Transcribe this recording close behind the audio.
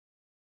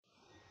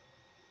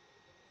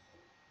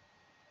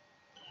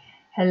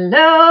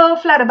Hello,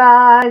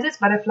 flutterbies, it's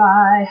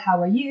Butterfly.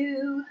 How are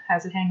you?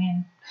 How's it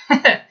hanging?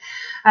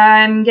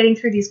 I'm getting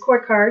through these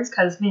court cards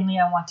because mainly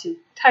I want to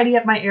tidy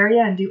up my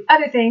area and do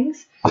other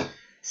things.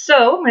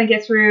 So I'm going to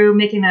get through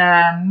making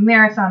a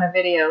marathon of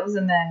videos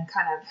and then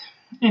kind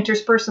of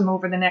intersperse them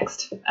over the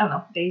next, I don't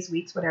know, days,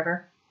 weeks,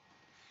 whatever.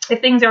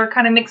 If things are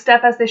kind of mixed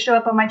up as they show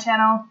up on my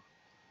channel,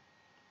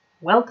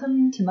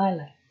 welcome to my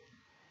life.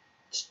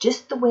 It's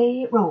just the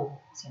way it rolls,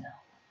 you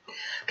know.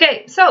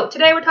 Okay, so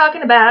today we're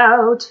talking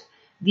about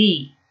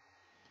the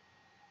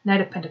Knight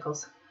of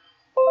Pentacles.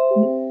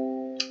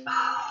 Oh, Lord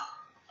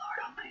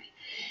Almighty.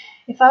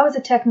 If I was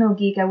a techno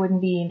geek, I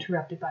wouldn't be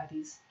interrupted by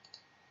these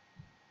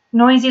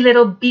noisy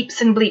little beeps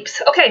and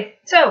bleeps. Okay,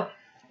 so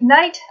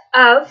Knights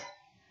of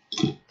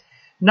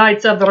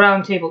the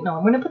Round Table. No,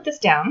 I'm going to put this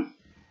down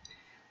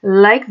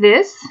like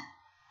this.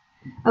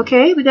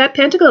 Okay, we got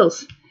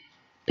Pentacles.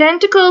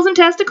 Pentacles and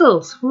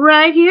testicles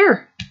right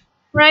here,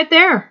 right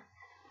there.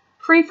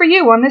 Free for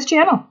you on this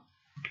channel.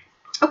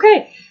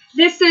 Okay.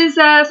 This is,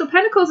 so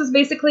Pentacles is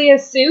basically a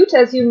suit,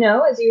 as you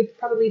know, as you've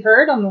probably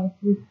heard on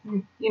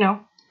the, you know,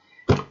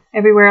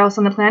 everywhere else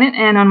on the planet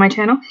and on my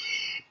channel.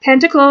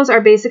 Pentacles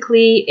are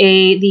basically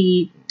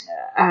the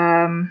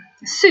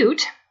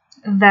suit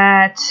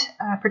that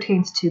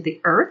pertains to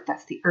the earth.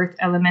 That's the earth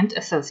element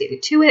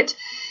associated to it.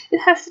 It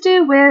has to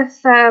do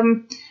with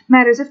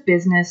matters of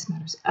business,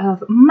 matters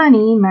of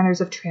money,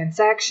 matters of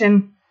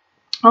transaction,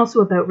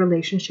 also about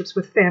relationships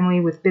with family,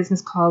 with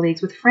business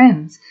colleagues, with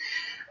friends.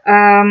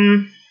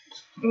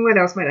 What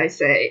else might I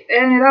say?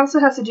 And it also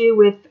has to do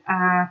with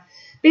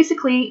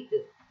basically,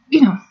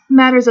 you know,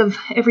 matters of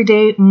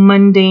everyday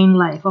mundane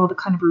life, all the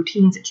kind of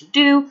routines that you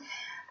do,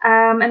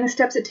 and the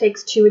steps it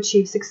takes to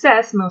achieve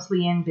success,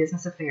 mostly in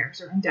business affairs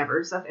or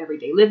endeavors of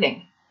everyday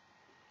living.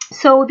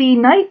 So the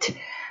Knight,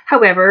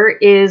 however,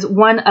 is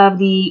one of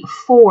the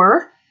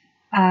four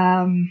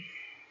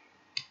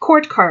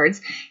court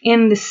cards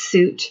in the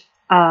suit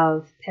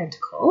of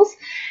Pentacles.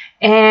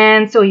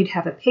 And so you'd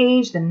have a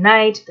page, the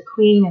Knight, the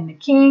Queen, and the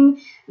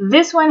King.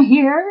 This one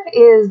here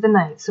is the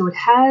Knight. So it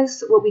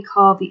has what we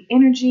call the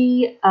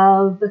energy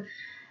of,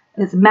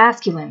 it's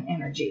masculine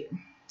energy.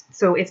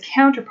 So its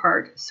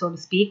counterpart, so to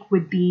speak,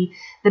 would be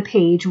the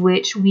page,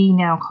 which we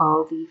now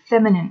call the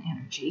feminine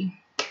energy.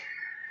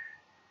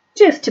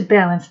 Just to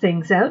balance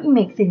things out and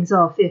make things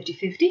all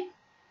 50-50.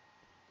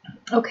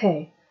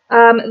 Okay.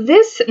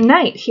 This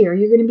Knight here,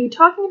 you're going to be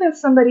talking about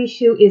somebody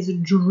who is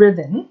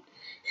driven,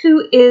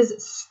 who is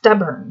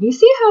stubborn. You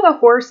see how the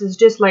horse is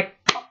just like,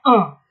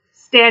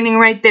 standing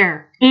right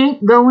there.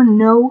 Ain't going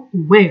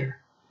nowhere,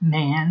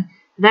 man.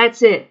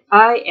 That's it.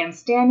 I am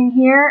standing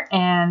here,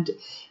 and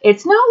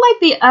it's not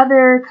like the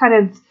other kind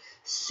of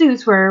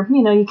suits where,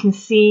 you know, you can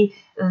see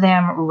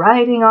them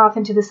riding off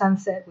into the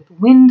sunset with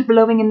wind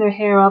blowing in their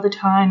hair all the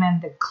time,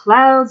 and the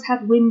clouds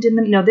have wind in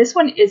them. No, this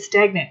one is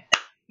stagnant.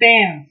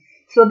 Bam.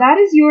 So that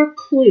is your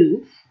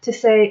clue to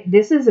say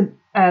this is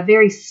a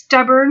very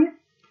stubborn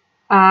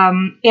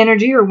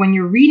energy, or when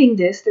you're reading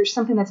this, there's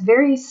something that's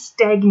very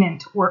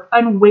stagnant or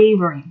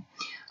unwavering,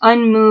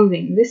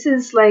 unmoving. This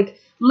is like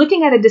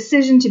looking at a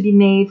decision to be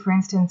made, for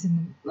instance,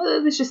 in,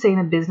 let's just say in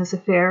a business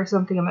affair,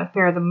 something, an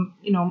affair of the,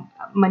 you know,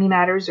 money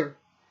matters, or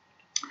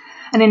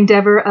an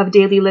endeavor of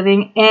daily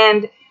living,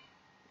 and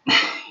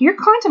you're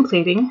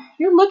contemplating,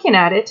 you're looking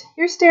at it,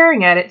 you're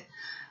staring at it,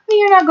 but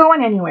you're not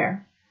going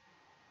anywhere.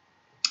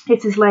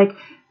 This is like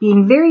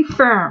being very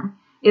firm.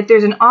 If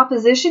there's an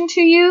opposition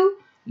to you,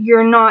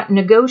 you're not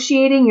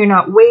negotiating, you're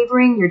not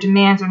wavering, your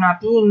demands are not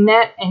being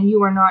met, and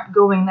you are not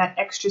going that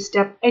extra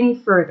step any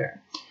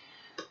further.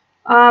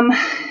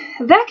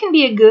 That can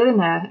be a good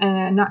and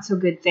a not so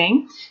good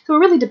thing. So it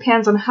really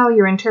depends on how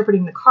you're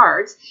interpreting the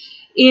cards.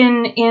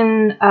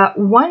 In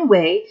one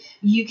way,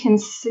 you can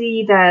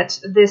see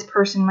that this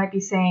person might be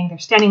saying they're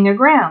standing their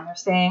ground. They're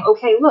saying,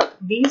 okay, look,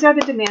 these are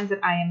the demands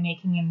that I am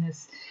making in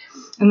this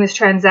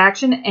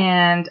transaction,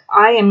 and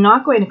I am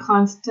not going to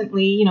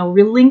constantly, you know,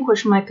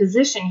 relinquish my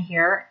position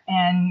here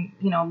and,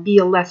 you know, be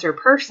a lesser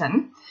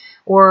person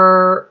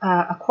or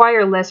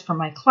acquire less from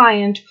my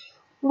client,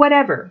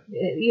 whatever.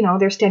 You know,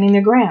 they're standing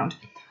their ground.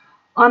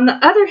 On the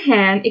other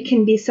hand, it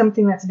can be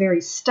something that's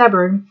very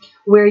stubborn,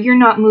 where you're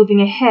not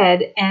moving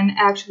ahead and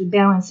actually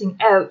balancing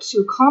out to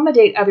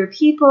accommodate other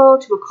people,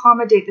 to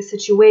accommodate the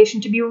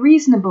situation, to be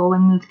reasonable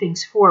and move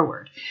things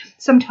forward.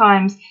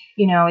 Sometimes,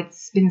 you know,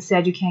 it's been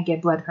said you can't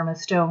get blood from a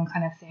stone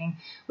kind of thing,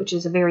 which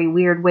is a very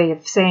weird way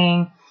of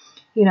saying,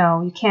 you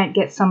know, you can't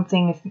get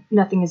something if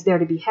nothing is there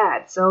to be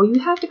had. So you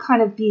have to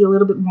kind of be a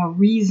little bit more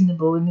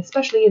reasonable, and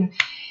especially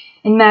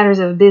in matters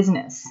of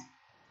business.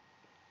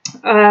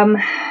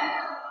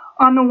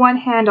 On the one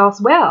hand, as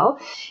well,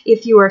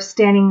 if you are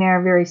standing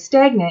there very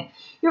stagnant,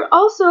 you're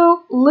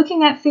also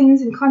looking at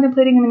things and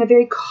contemplating them in a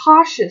very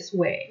cautious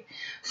way.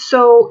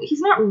 So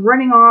he's not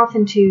running off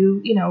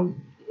into, you know,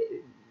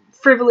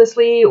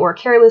 frivolously or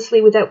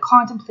carelessly without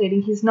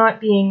contemplating. He's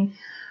not being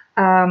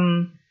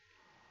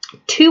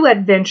too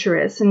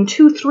adventurous and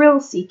too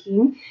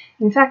thrill-seeking.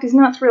 In fact, he's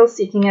not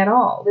thrill-seeking at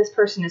all. This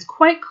person is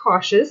quite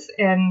cautious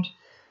and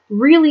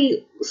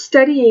really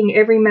studying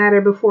every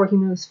matter before he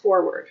moves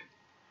forward.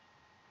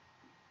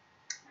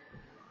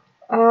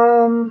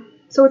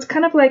 So it's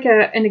kind of like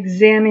an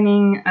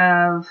examining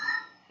of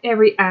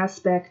every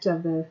aspect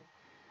of the,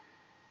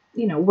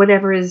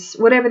 whatever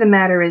the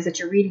matter is that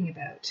you're reading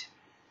about.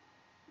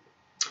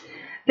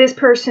 This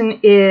person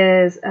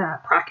is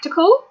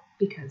practical,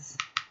 because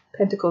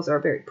Pentacles are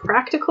a very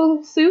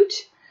practical suit.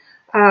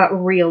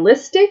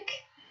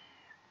 Realistic.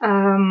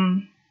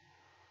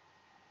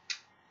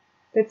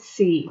 Let's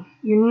see.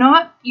 You're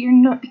not,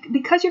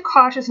 because you're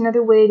cautious,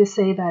 another way to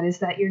say that is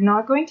that you're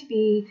not going to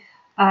be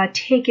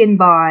taken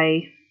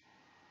by,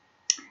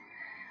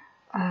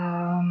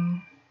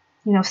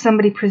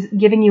 somebody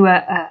giving you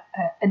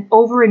an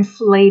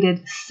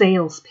overinflated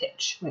sales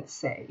pitch, let's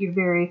say. You're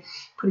very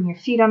putting your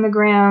feet on the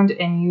ground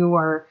and you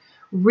are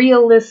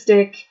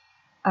realistic.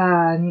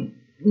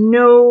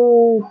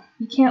 No,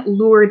 you can't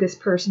lure this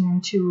person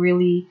into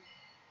really,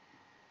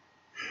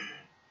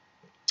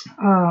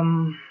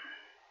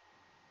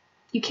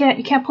 you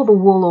can't pull the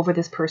wool over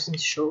this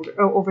person's shoulder,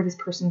 or over this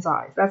person's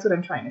eyes. That's what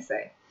I'm trying to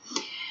say.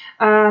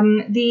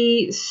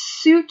 The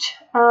suit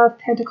of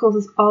Pentacles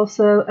is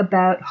also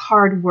about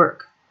hard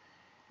work,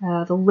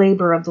 the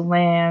labor of the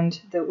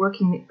land, the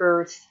working the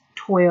earth,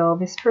 toil.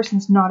 This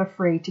person's not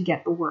afraid to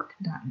get the work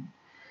done.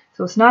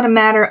 So it's not a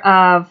matter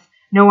of,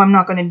 no, I'm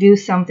not going to do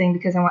something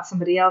because I want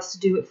somebody else to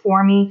do it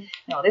for me.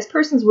 No, this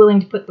person's willing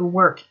to put the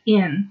work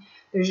in.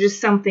 There's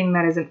just something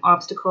that is an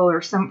obstacle,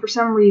 or for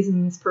some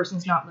reason this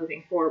person's not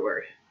moving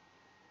forward.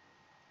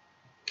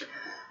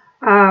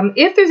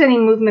 If there's any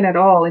movement at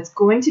all, it's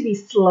going to be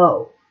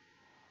slow.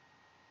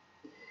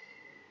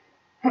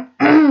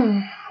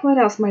 What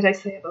else might I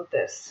say about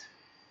this?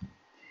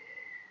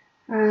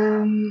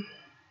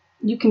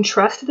 You can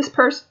trust this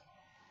person.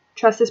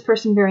 Trust this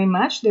person very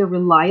much. They're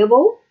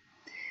reliable.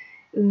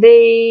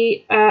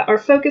 They are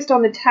focused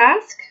on the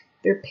task.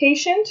 They're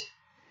patient,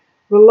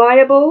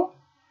 reliable,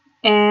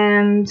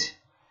 and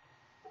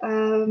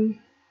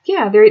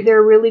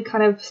they're really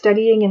kind of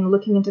studying and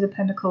looking into the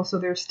Pentacle. So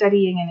they're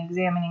studying and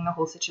examining the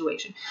whole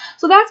situation.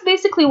 So that's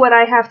basically what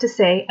I have to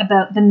say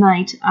about the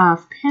Knight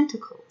of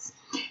Pentacles.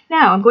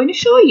 Now I'm going to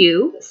show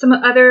you some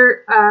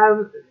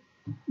other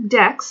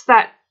decks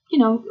that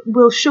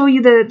will show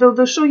you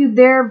they'll show you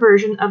their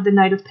version of the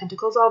Knight of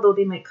Pentacles, although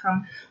they might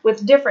come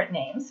with different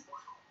names.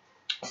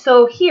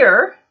 So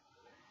here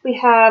we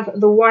have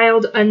the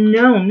Wild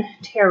Unknown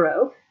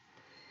Tarot,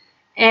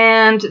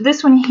 and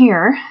this one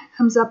here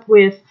comes up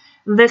with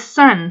the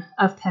Sun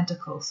of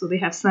Pentacles. So they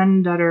have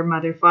son, daughter,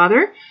 mother,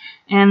 father,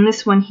 and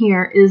this one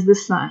here is the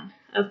Sun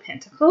of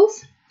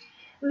Pentacles.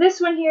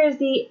 This one here is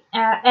the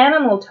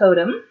Animal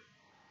Totem.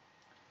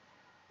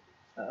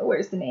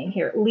 Where's the name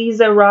here?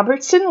 Lisa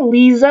Robertson.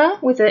 Lisa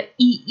with a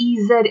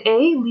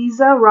E-E-Z-A.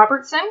 Lisa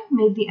Robertson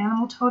made the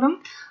Animal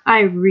Totem.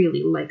 I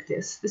really like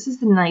this. This is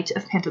the Knight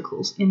of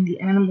Pentacles in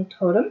the Animal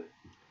Totem.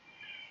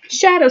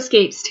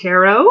 Shadowscapes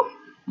Tarot.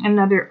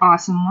 Another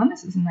awesome one.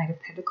 This is the Knight of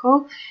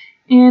Pentacles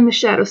in the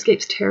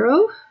Shadowscapes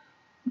Tarot. I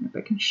wonder if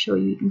I can show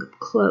you. You can go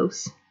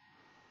close.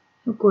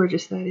 How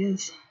gorgeous that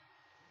is.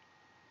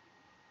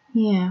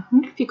 Yeah, I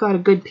wonder if you got a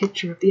good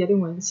picture of the other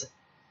ones.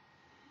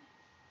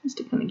 Just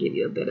to kind of give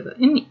you a bit of a...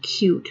 Isn't it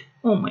cute?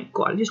 Oh my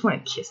god, I just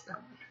want to kiss that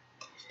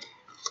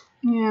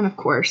one. And of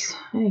course,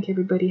 I think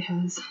everybody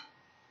has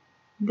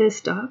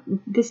this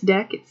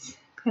deck. It's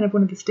kind of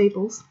one of the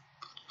staples.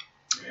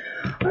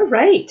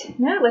 Alright,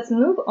 now let's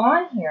move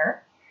on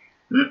here.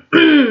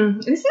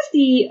 This is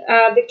the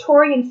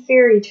Victorian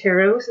Fairy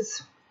Tarot. This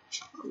is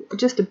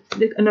just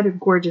another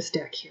gorgeous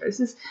deck here.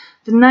 This is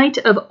the Knight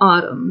of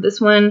Autumn.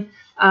 This one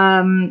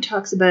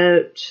talks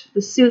about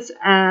the suits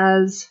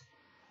as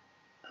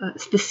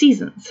the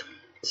seasons.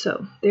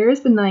 So there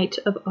is the Knight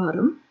of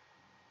Autumn.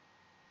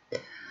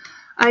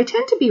 I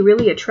tend to be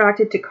really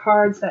attracted to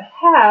cards that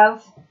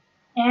have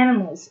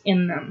animals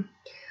in them.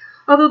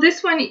 Although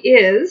this one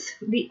is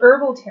the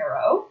Herbal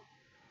Tarot.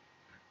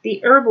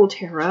 The Herbal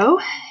Tarot,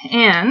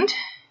 and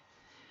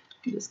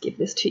I'll just give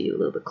this to you a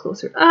little bit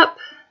closer up.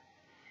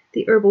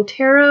 The Herbal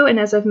Tarot, and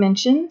as I've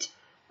mentioned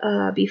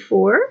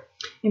before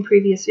in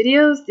previous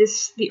videos,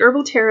 the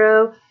Herbal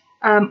Tarot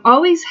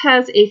always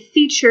has a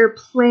feature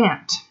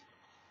plant.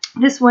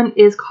 This one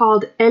is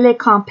called Elle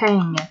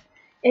Campagne.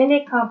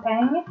 Elle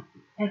Campagne,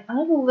 and I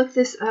will look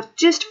this up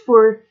just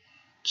for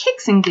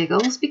kicks and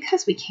giggles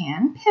because we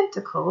can.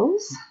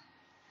 Pentacles,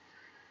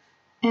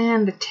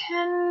 and the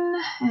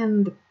 10,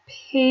 and the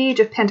Page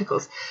of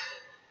Pentacles.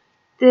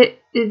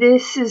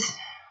 This is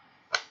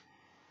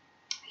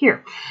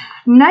here.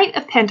 Knight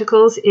of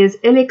Pentacles is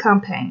Elle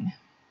Campagne.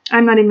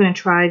 I'm not even going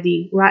to try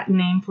the Latin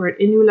name for it.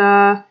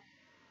 Inula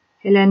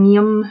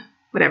Helenium,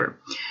 whatever.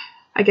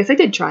 I guess I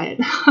did try it.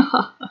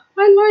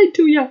 I lied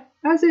to you,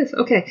 as if.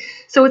 Okay,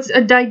 so it's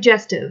a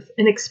digestive,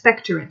 an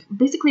expectorant.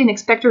 Basically, an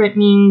expectorant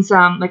means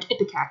like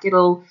ipecac.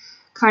 It'll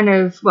kind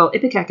of, well,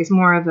 ipecac is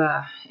more of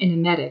an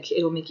emetic.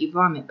 It'll make you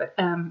vomit. But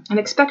an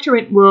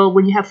expectorant will,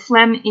 when you have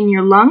phlegm in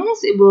your lungs,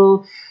 it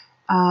will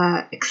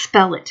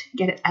expel it,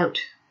 get it out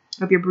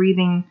of your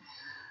breathing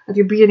of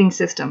your breathing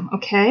system.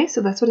 Okay,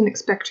 so that's what an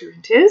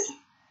expectorant is.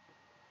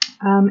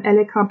 Elle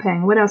est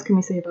campagne. What else can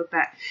we say about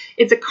that?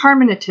 It's a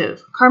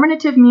carminative.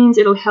 Carminative means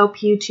it'll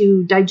help you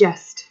to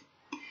digest.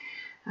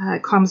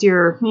 It calms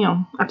your,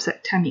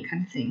 upset tummy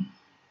kind of thing.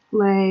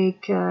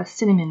 Like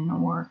cinnamon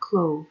or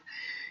clove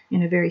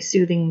in a very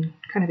soothing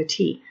kind of a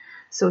tea.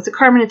 So it's a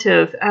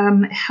carminative.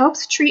 It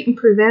helps treat and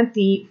prevent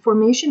the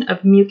formation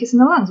of mucus in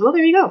the lungs. Well,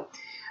 there you go.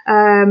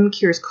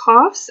 Cures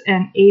coughs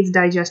and aids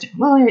digestion.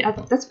 Well,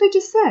 that's what I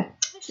just said.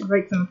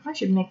 I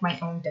should make my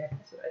own deck.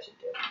 That's what I should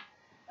do.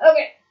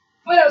 Okay.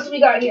 What else do we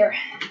got here?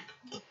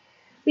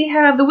 We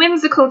have the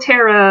Whimsical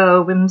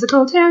Tarot.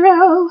 Whimsical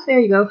Tarot. There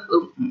you go.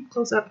 Ooh,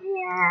 close up.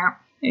 Yeah.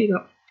 There you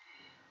go.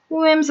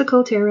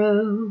 Whimsical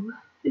Tarot.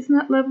 Isn't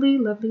that lovely?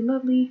 Lovely,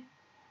 lovely.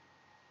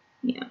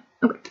 Yeah.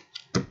 Okay.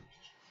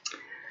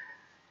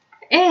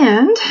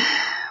 And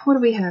what do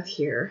we have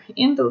here?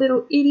 In the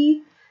little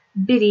itty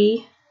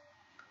bitty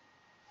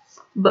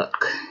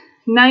book.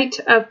 Knight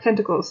of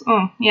Pentacles.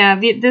 Oh, yeah.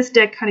 This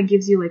deck kind of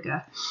gives you like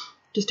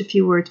just a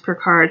few words per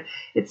card.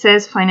 It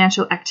says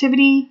financial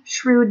activity,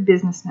 shrewd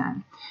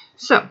businessman.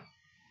 So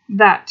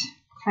that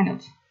kind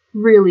of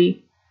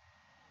really,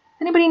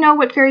 anybody know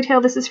what fairy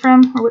tale this is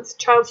from or what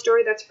child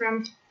story that's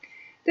from?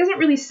 It doesn't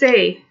really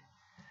say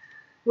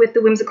with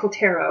the Whimsical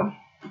Tarot.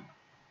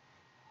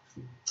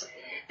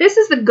 This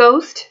is the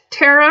Ghost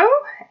Tarot,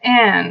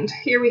 and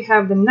here we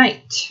have the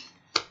Knight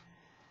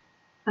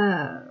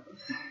of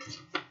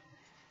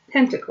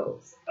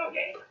Pentacles.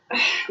 Okay.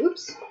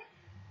 Oops.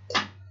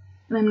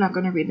 And I'm not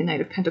going to read the Knight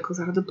of Pentacles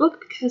out of the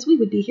book because we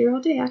would be here all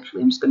day.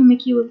 Actually, I'm just going to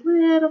make you a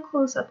little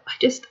close up.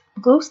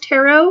 Ghost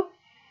Tarot,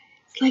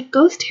 it's like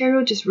Ghost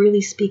Tarot just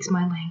really speaks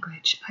my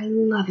language. I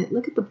love it.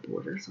 Look at the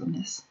borders on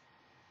this.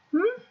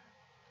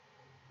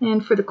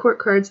 And for the court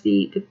cards,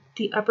 the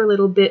upper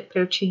little bit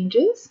there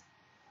changes.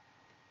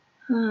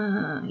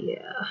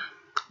 Yeah.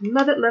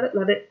 Love it, love it,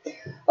 love it.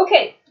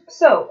 Okay,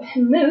 so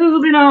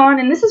moving on.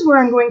 And this is where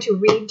I'm going to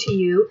read to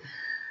you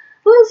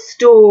a little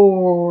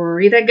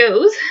story that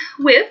goes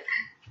with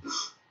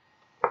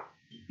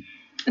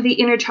the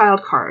inner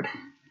child card.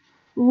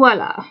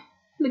 Voila.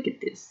 Look at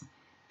this.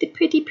 The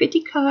pretty,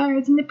 pretty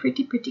cards and the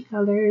pretty, pretty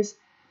colors.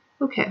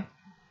 Okay.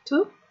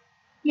 So,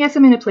 yes,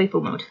 I'm in a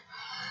playful mode.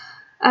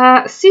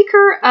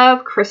 Seeker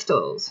of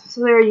Crystals.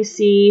 So there you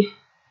see,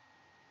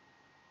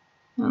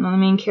 I don't know, the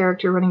main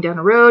character running down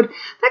a road.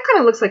 That kind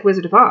of looks like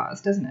Wizard of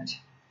Oz, doesn't it?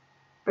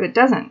 But it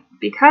doesn't,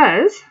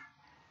 because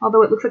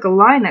although it looks like a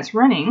lion that's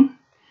running,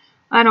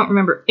 I don't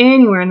remember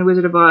anywhere in the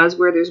Wizard of Oz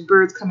where there's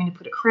birds coming to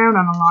put a crown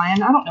on a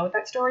lion. I don't know what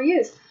that story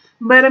is,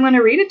 but I'm going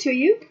to read it to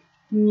you.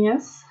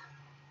 Yes.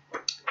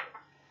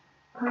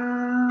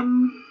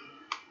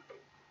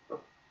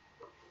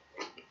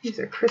 These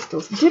are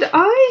crystals. Did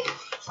I?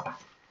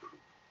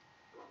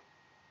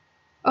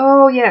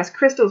 Oh, yes,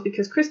 crystals,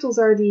 because crystals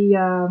are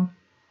the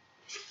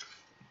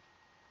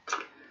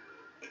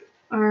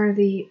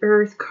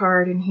Earth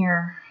card in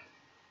here.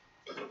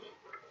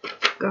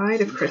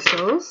 Guide of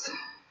Crystals.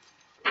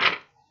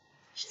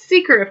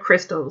 Seeker of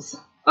Crystals.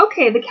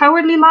 Okay, the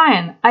Cowardly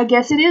Lion. I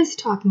guess it is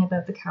talking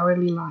about the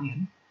Cowardly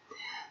Lion.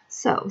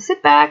 So,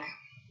 sit back,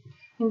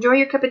 enjoy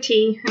your cup of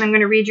tea, and I'm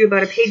going to read you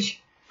about a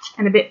page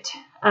and a bit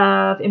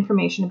of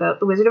information about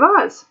the Wizard of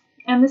Oz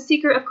and the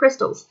Seeker of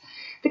Crystals.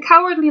 The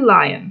Cowardly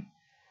Lion.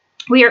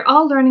 We are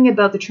all learning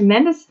about the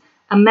tremendous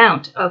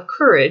amount of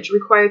courage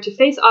required to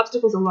face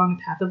obstacles along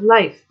the path of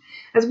life.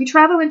 As we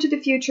travel into the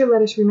future,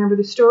 let us remember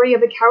the story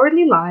of the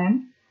Cowardly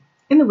Lion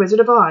in the Wizard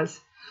of Oz.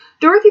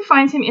 Dorothy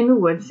finds him in the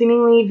woods,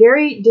 seemingly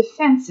very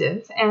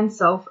defensive and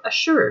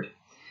self-assured.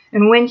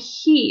 And when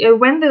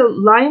the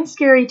lion's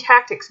scary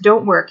tactics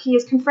don't work, he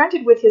is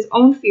confronted with his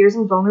own fears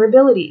and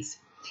vulnerabilities.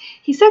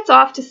 He sets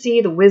off to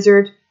see the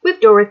wizard with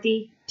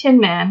Dorothy, Tin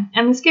Man,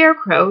 and the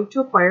Scarecrow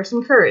to acquire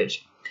some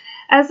courage.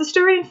 As the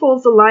story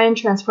unfolds, the lion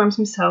transforms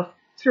himself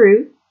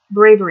through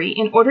bravery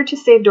in order to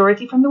save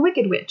Dorothy from the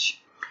Wicked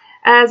Witch.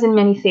 As in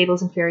many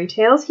fables and fairy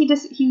tales,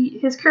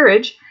 his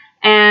courage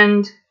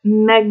and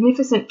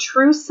magnificent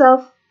true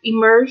self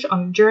emerge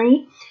on a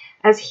journey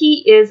as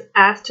he is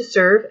asked to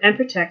serve and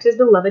protect his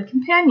beloved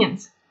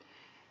companions.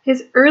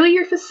 His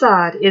earlier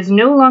facade is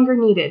no longer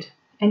needed,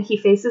 and he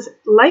faces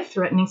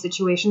life-threatening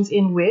situations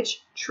in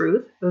which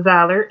truth,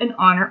 valor, and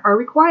honor are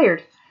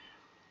required.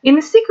 In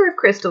the Seeker of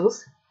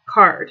Crystals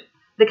card,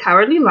 the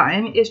Cowardly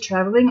Lion is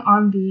traveling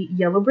on the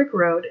yellow brick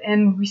road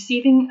and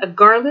receiving a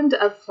garland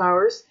of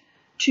flowers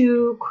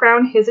to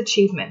crown his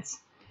achievements.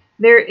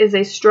 There is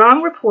a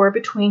strong rapport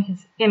between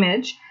his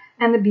image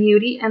and the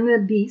Beauty and the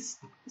Beast,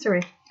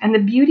 and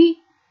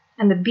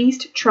the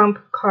Beast trump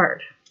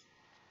card.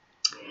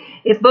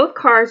 If both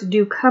cards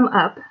do come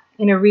up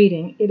in a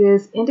reading, it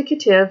is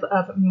indicative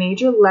of a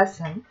major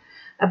lesson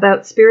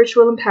about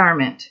spiritual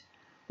empowerment.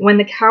 When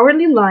the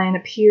Cowardly Lion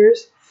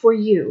appears for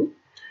you,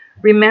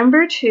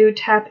 remember to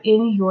tap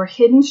in your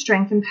hidden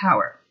strength and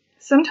power.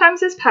 Sometimes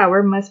this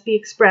power must be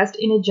expressed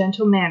in a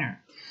gentle manner.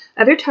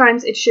 Other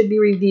times it should be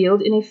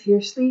revealed in a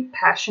fiercely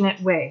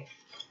passionate way.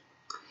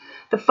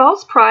 The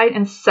false pride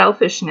and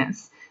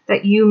selfishness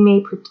that you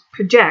may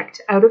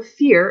project out of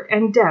fear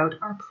and doubt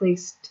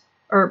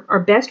are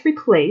best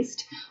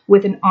replaced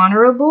with an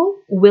honorable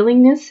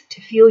willingness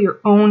to feel your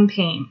own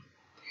pain.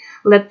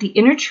 Let the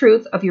inner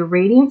truth of your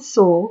radiant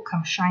soul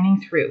come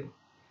shining through.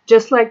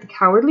 Just like the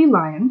cowardly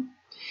lion,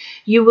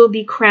 you will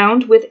be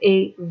crowned with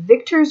a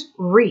victor's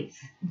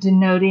wreath,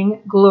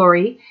 denoting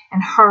glory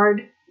and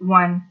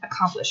hard-won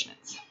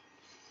accomplishments.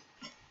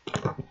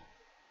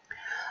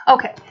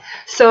 Okay,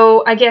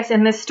 so I guess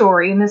in this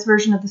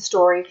version of the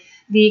story,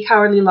 the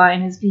cowardly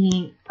lion is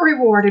being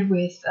rewarded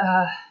with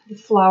the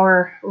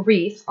flower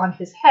wreath on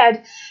his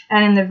head,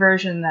 and in the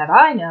version that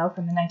I know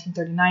from the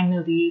 1939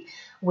 movie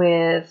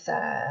with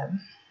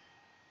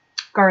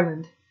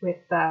Garland, with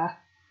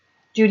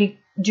Judy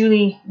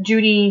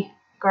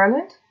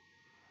Garland.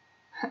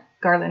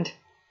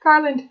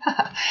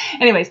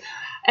 Anyways,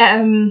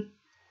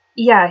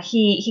 yeah,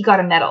 he got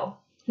a medal.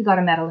 He got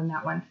a medal in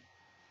that one.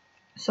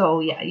 So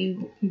yeah,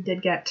 you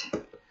did get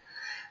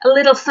a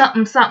little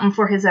something something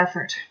for his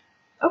effort.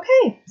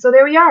 Okay, so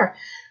there we are.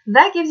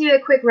 That gives you a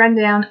quick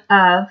rundown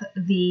of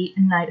the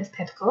Knight of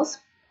Pentacles.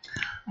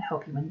 I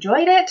hope you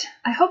enjoyed it.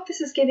 I hope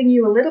this is giving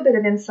you a little bit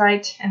of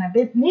insight and a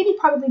bit, maybe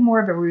probably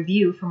more of a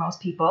review for most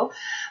people.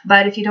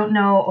 But if you don't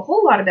know a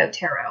whole lot about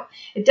tarot,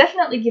 it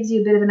definitely gives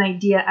you a bit of an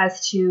idea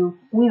as to,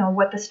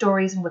 what the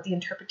stories and what the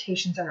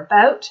interpretations are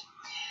about.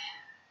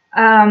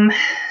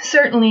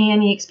 Certainly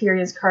any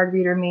experienced card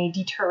reader may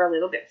deter a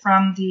little bit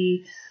from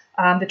the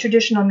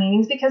traditional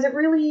meanings, because it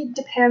really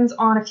depends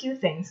on a few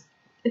things.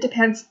 It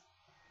depends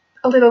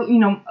a little,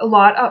 a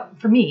lot,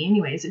 for me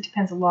anyways, it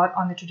depends a lot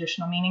on the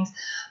traditional meanings,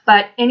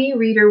 but any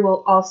reader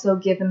will also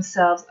give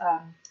themselves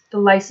the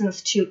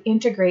license to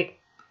integrate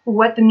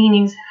what the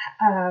meanings,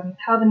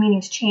 how the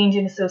meanings change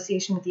in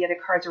association with the other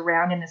cards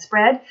around in the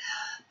spread,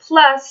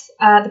 plus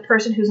the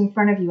person who's in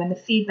front of you and the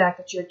feedback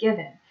that you're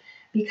given.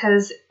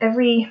 Because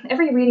every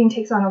reading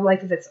takes on a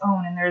life of its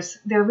own, and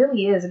there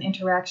really is an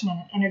interaction and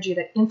an energy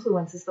that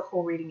influences the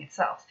whole reading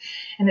itself.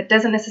 And it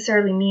doesn't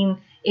necessarily mean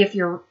if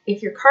your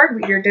card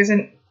reader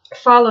doesn't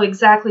follow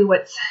exactly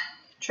what's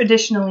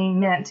traditionally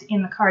meant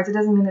in the cards, it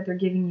doesn't mean that they're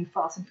giving you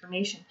false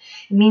information.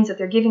 It means that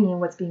they're giving you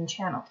what's being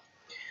channeled.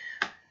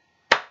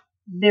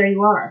 There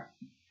you are.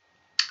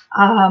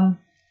 I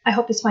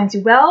hope this finds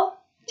you well.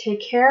 Take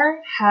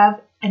care.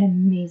 Have an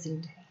amazing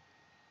day.